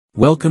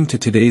Welcome to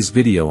today's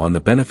video on the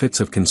benefits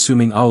of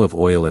consuming olive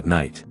oil at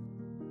night.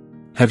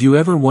 Have you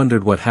ever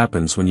wondered what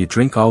happens when you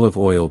drink olive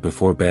oil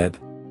before bed?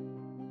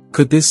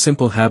 Could this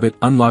simple habit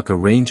unlock a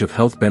range of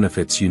health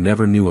benefits you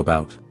never knew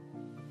about?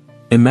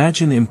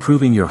 Imagine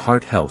improving your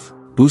heart health,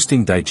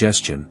 boosting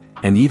digestion,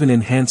 and even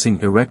enhancing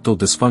erectile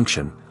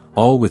dysfunction,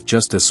 all with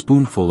just a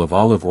spoonful of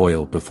olive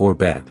oil before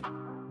bed.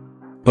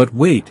 But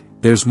wait,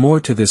 there's more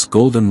to this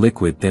golden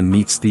liquid than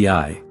meets the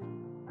eye.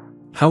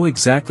 How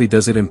exactly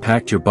does it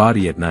impact your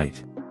body at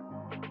night?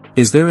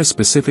 Is there a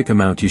specific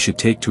amount you should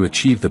take to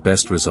achieve the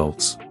best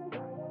results?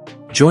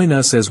 Join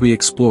us as we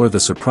explore the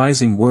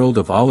surprising world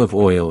of olive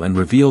oil and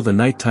reveal the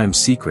nighttime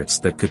secrets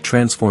that could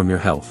transform your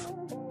health.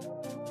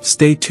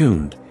 Stay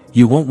tuned,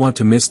 you won't want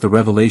to miss the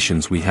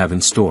revelations we have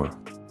in store.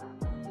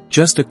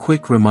 Just a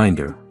quick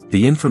reminder,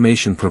 the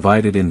information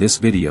provided in this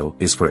video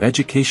is for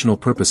educational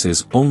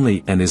purposes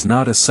only and is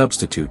not a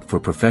substitute for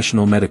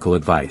professional medical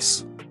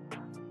advice.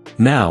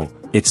 Now,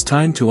 it's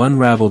time to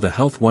unravel the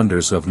health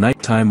wonders of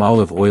nighttime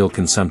olive oil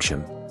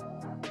consumption.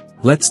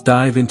 Let's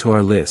dive into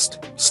our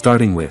list,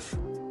 starting with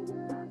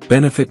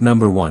Benefit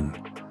number 1.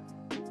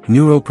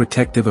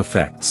 Neuroprotective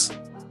effects.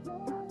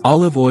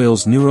 Olive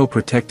oil's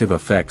neuroprotective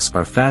effects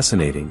are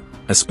fascinating,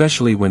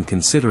 especially when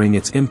considering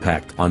its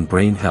impact on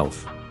brain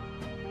health.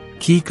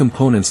 Key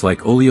components like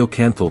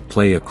oleocanthal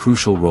play a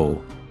crucial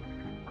role.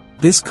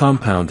 This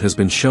compound has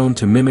been shown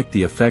to mimic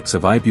the effects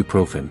of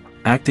ibuprofen,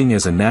 acting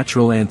as a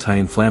natural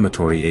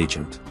anti-inflammatory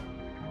agent.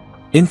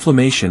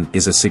 Inflammation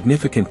is a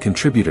significant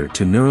contributor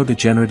to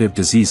neurodegenerative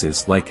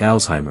diseases like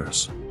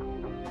Alzheimer's.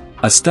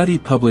 A study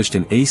published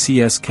in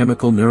ACS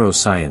Chemical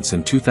Neuroscience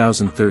in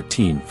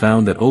 2013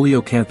 found that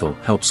oleocanthal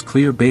helps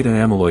clear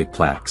beta-amyloid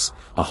plaques,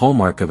 a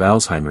hallmark of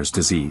Alzheimer's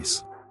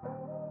disease.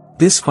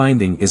 This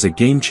finding is a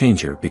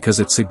game-changer because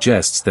it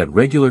suggests that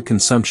regular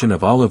consumption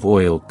of olive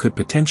oil could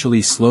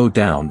potentially slow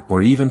down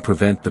or even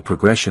prevent the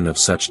progression of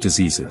such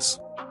diseases.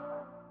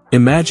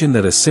 Imagine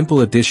that a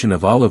simple addition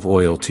of olive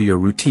oil to your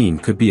routine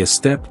could be a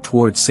step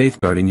towards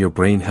safeguarding your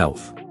brain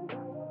health.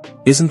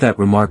 Isn't that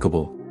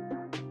remarkable?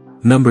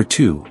 Number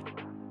 2.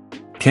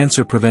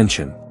 Cancer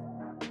prevention.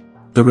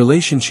 The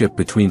relationship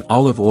between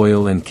olive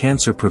oil and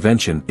cancer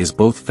prevention is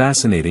both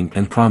fascinating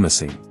and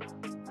promising.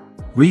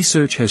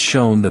 Research has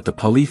shown that the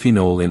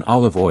polyphenol in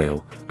olive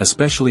oil,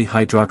 especially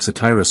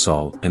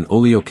hydroxytyrosol and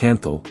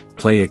oleocanthal,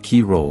 play a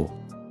key role.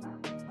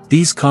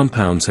 These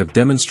compounds have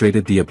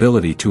demonstrated the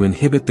ability to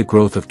inhibit the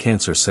growth of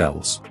cancer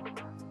cells.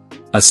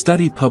 A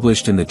study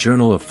published in the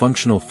Journal of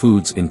Functional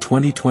Foods in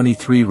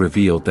 2023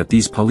 revealed that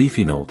these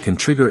polyphenol can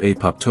trigger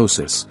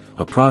apoptosis,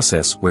 a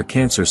process where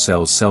cancer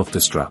cells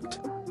self-destruct.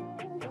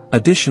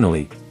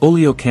 Additionally,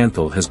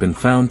 oleocanthal has been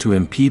found to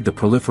impede the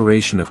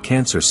proliferation of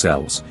cancer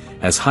cells,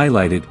 as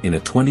highlighted in a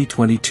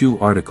 2022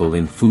 article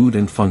in Food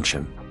and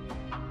Function.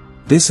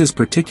 This is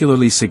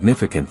particularly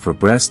significant for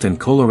breast and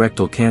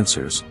colorectal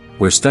cancers,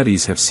 where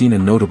studies have seen a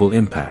notable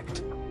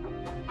impact.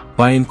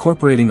 By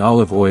incorporating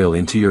olive oil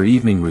into your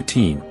evening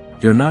routine,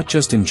 you're not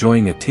just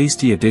enjoying a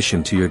tasty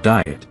addition to your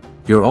diet,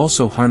 you're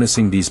also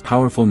harnessing these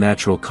powerful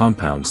natural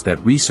compounds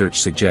that research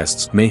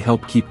suggests may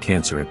help keep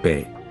cancer at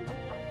bay.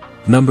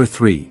 Number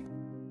 3.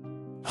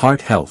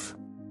 Heart health.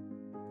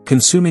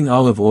 Consuming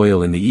olive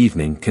oil in the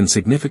evening can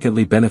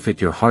significantly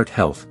benefit your heart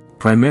health,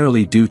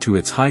 primarily due to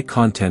its high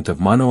content of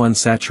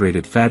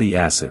monounsaturated fatty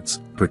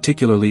acids,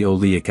 particularly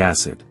oleic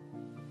acid.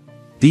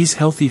 These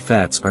healthy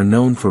fats are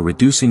known for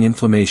reducing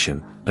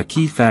inflammation, a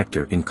key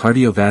factor in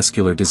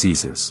cardiovascular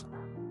diseases.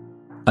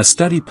 A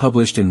study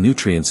published in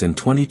Nutrients in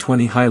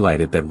 2020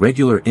 highlighted that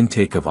regular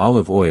intake of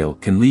olive oil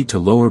can lead to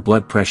lower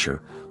blood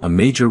pressure, a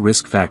major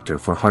risk factor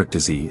for heart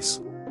disease.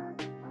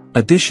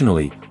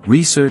 Additionally,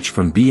 research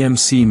from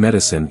BMC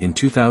Medicine in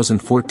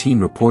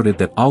 2014 reported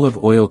that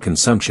olive oil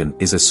consumption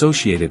is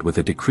associated with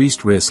a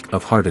decreased risk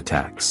of heart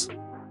attacks.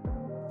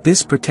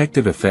 This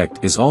protective effect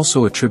is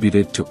also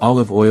attributed to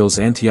olive oil's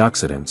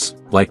antioxidants,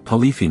 like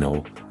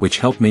polyphenol, which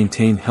help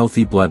maintain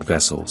healthy blood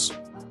vessels.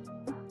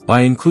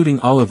 By including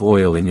olive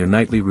oil in your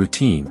nightly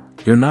routine,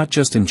 you're not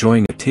just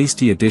enjoying a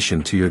tasty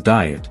addition to your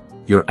diet,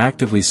 you're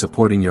actively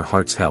supporting your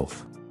heart's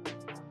health.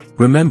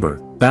 Remember,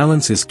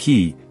 balance is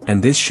key,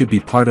 and this should be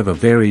part of a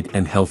varied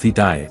and healthy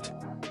diet.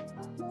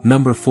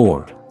 Number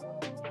 4.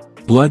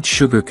 Blood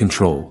sugar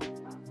control.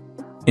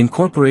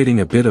 Incorporating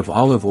a bit of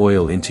olive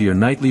oil into your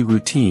nightly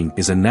routine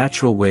is a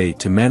natural way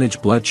to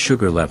manage blood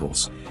sugar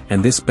levels,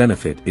 and this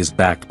benefit is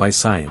backed by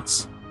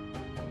science.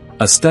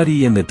 A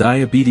study in the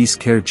Diabetes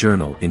Care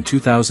Journal in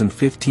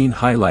 2015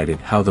 highlighted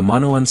how the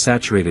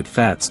monounsaturated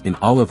fats in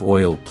olive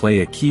oil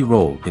play a key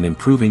role in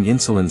improving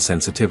insulin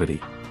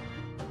sensitivity.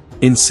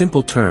 In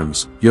simple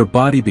terms, your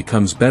body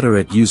becomes better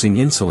at using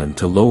insulin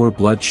to lower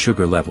blood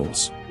sugar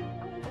levels.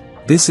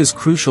 This is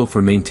crucial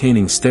for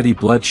maintaining steady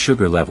blood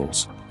sugar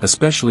levels,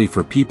 especially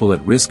for people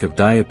at risk of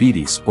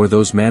diabetes or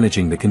those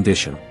managing the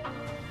condition.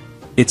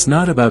 It's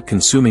not about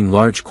consuming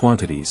large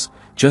quantities,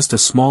 just a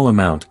small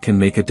amount can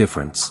make a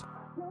difference.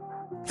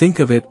 Think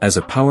of it as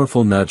a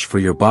powerful nudge for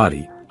your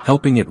body,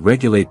 helping it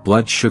regulate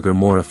blood sugar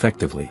more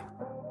effectively.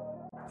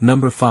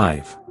 Number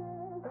 5.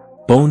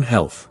 Bone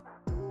health.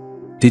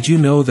 Did you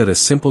know that a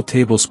simple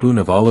tablespoon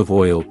of olive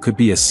oil could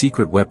be a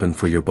secret weapon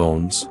for your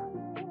bones?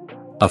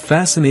 A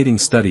fascinating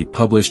study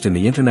published in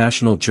the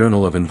International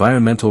Journal of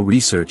Environmental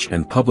Research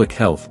and Public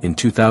Health in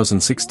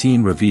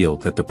 2016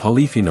 revealed that the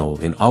polyphenol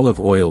in olive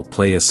oil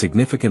play a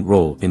significant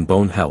role in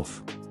bone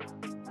health.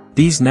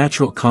 These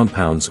natural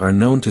compounds are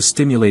known to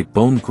stimulate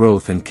bone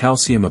growth and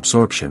calcium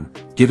absorption,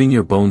 giving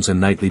your bones a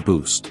nightly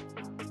boost.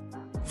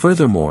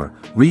 Furthermore,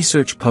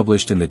 research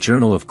published in the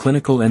Journal of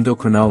Clinical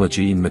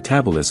Endocrinology and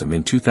Metabolism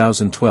in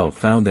 2012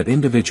 found that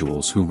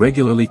individuals who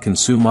regularly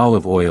consume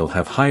olive oil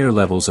have higher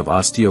levels of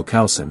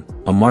osteocalcin,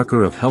 a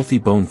marker of healthy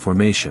bone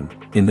formation,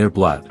 in their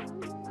blood.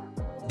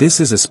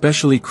 This is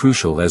especially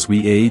crucial as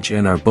we age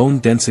and our bone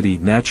density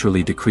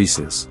naturally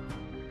decreases.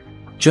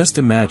 Just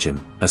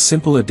imagine, a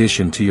simple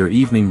addition to your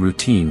evening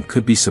routine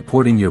could be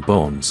supporting your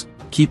bones,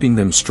 keeping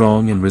them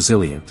strong and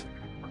resilient.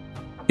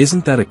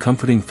 Isn't that a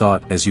comforting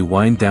thought as you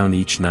wind down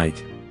each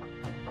night?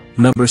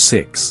 Number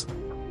 6.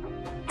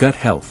 Gut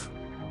health.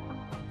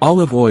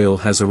 Olive oil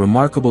has a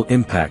remarkable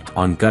impact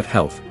on gut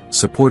health,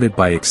 supported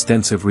by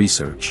extensive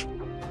research.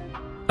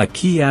 A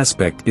key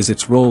aspect is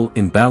its role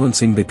in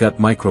balancing the gut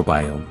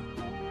microbiome.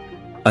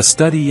 A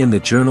study in the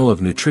Journal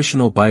of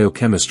Nutritional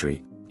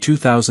Biochemistry,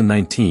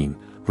 2019,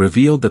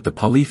 revealed that the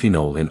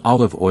polyphenol in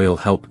olive oil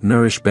help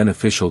nourish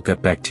beneficial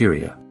gut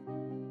bacteria.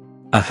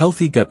 A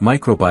healthy gut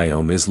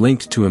microbiome is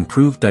linked to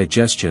improved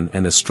digestion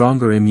and a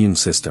stronger immune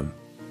system.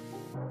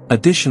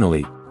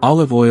 Additionally,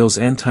 olive oil's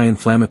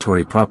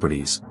anti-inflammatory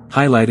properties,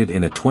 highlighted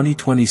in a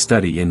 2020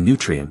 study in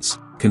Nutrients,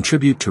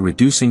 contribute to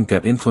reducing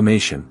gut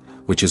inflammation,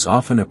 which is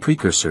often a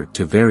precursor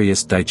to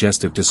various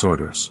digestive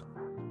disorders.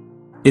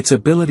 Its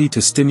ability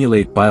to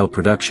stimulate bile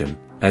production,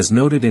 as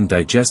noted in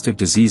Digestive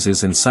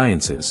Diseases and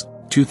Sciences,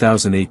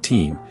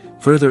 2018,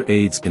 further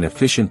aids in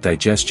efficient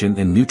digestion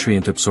and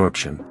nutrient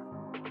absorption.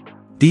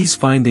 These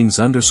findings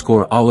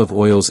underscore olive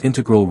oil's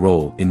integral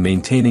role in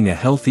maintaining a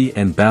healthy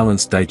and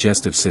balanced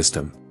digestive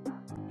system.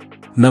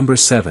 Number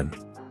 7.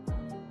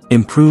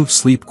 Improve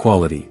sleep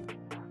quality.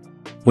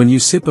 When you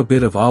sip a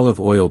bit of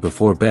olive oil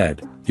before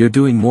bed, you're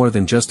doing more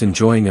than just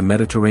enjoying a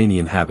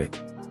Mediterranean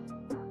habit.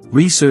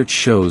 Research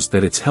shows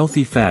that its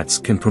healthy fats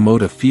can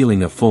promote a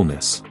feeling of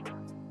fullness.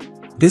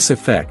 This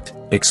effect,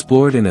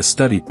 explored in a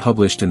study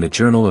published in the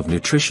Journal of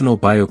Nutritional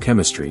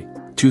Biochemistry,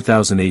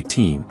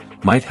 2018,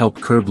 might help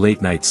curb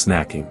late-night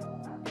snacking.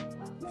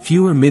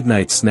 Fewer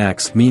midnight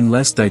snacks mean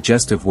less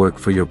digestive work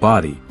for your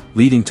body,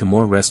 leading to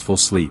more restful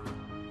sleep.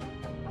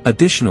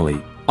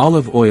 Additionally,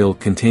 olive oil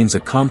contains a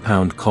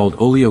compound called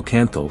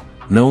oleocanthal,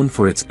 known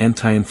for its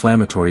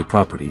anti-inflammatory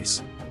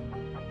properties.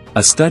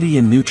 A study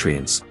in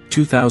Nutrients,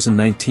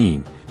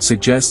 2019,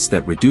 suggests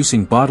that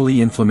reducing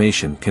bodily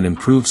inflammation can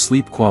improve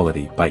sleep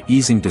quality by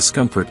easing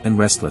discomfort and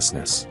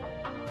restlessness.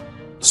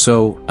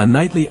 So, a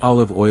nightly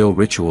olive oil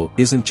ritual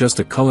isn't just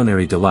a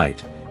culinary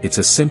delight, it's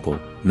a simple,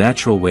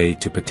 natural way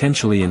to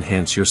potentially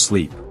enhance your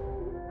sleep.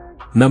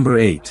 Number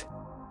 8.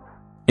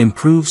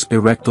 Improves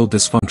erectile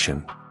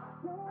dysfunction.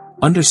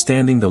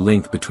 Understanding the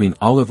link between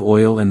olive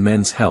oil and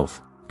men's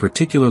health,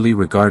 particularly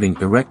regarding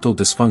erectile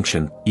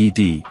dysfunction,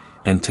 ED,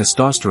 and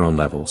testosterone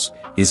levels,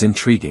 is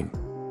intriguing.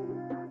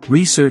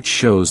 Research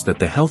shows that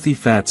the healthy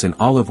fats in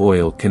olive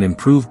oil can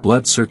improve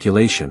blood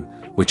circulation,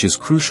 which is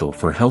crucial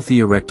for healthy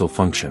erectile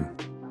function.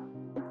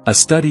 A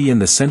study in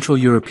the Central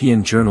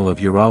European Journal of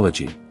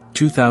Urology,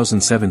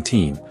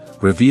 2017,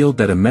 revealed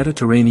that a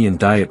Mediterranean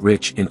diet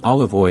rich in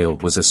olive oil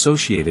was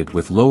associated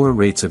with lower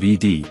rates of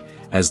ED,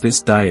 as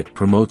this diet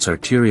promotes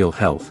arterial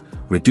health,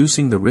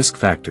 reducing the risk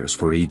factors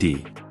for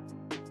ED.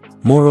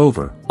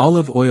 Moreover,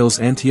 olive oil's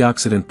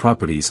antioxidant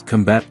properties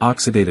combat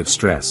oxidative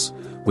stress,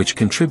 which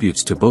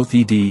contributes to both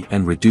ED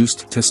and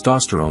reduced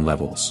testosterone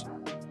levels.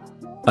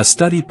 A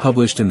study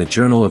published in the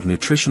Journal of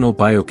Nutritional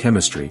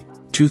Biochemistry,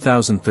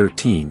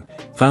 2013,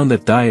 found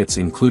that diets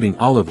including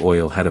olive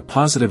oil had a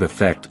positive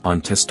effect on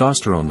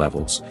testosterone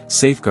levels,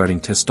 safeguarding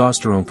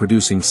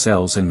testosterone-producing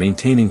cells and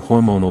maintaining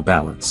hormonal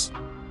balance.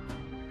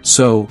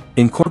 So,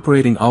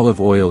 incorporating olive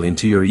oil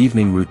into your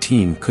evening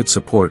routine could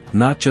support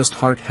not just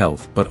heart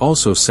health but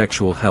also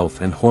sexual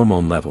health and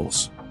hormone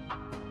levels.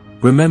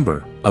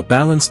 Remember, a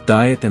balanced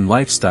diet and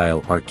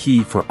lifestyle are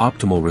key for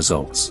optimal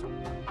results.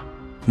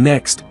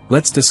 Next,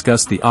 let's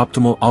discuss the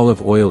optimal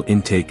olive oil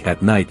intake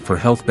at night for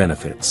health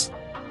benefits.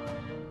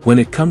 When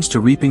it comes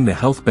to reaping the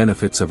health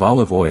benefits of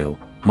olive oil,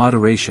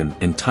 moderation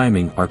and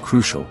timing are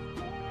crucial.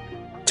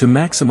 To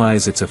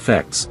maximize its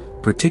effects,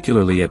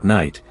 particularly at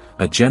night,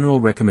 a general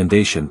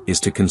recommendation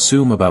is to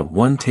consume about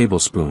 1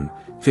 tablespoon,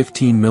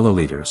 15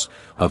 milliliters,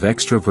 of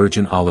extra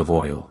virgin olive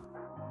oil.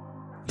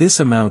 This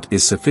amount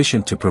is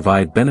sufficient to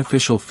provide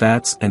beneficial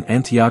fats and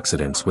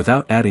antioxidants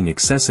without adding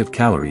excessive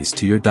calories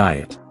to your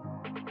diet.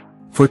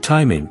 For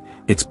timing,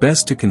 it's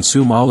best to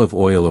consume olive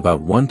oil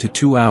about 1 to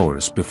 2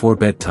 hours before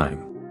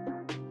bedtime.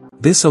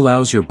 This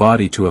allows your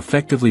body to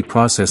effectively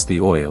process the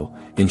oil,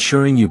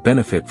 ensuring you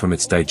benefit from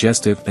its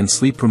digestive and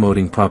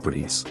sleep-promoting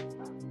properties.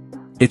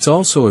 It's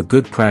also a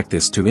good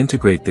practice to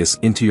integrate this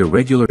into your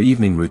regular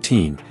evening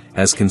routine,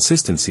 as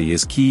consistency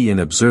is key in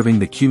observing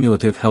the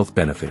cumulative health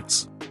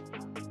benefits.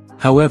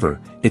 However,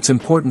 it's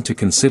important to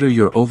consider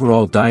your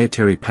overall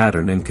dietary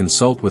pattern and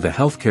consult with a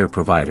healthcare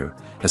provider,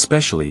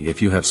 especially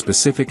if you have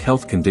specific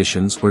health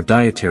conditions or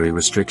dietary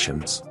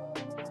restrictions.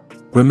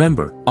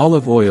 Remember,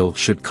 olive oil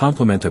should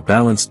complement a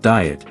balanced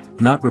diet,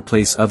 not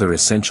replace other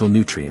essential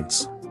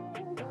nutrients.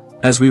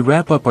 As we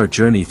wrap up our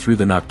journey through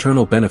the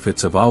nocturnal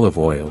benefits of olive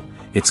oil,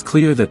 it's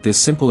clear that this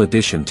simple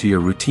addition to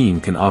your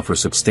routine can offer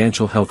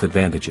substantial health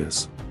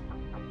advantages.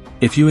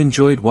 If you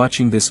enjoyed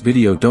watching this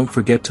video, don't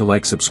forget to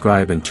like,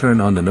 subscribe and turn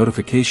on the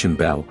notification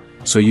bell,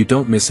 so you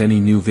don't miss any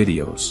new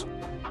videos.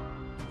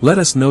 Let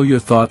us know your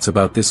thoughts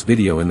about this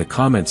video in the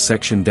comments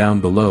section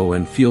down below,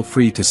 and feel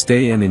free to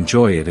stay and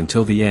enjoy it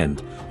until the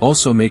end.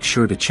 Also make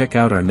sure to check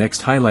out our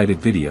next highlighted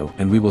video,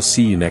 and we will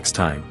see you next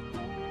time.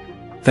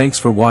 Thanks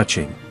for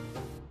watching.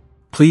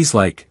 Please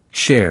like,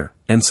 share,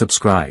 and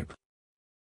subscribe.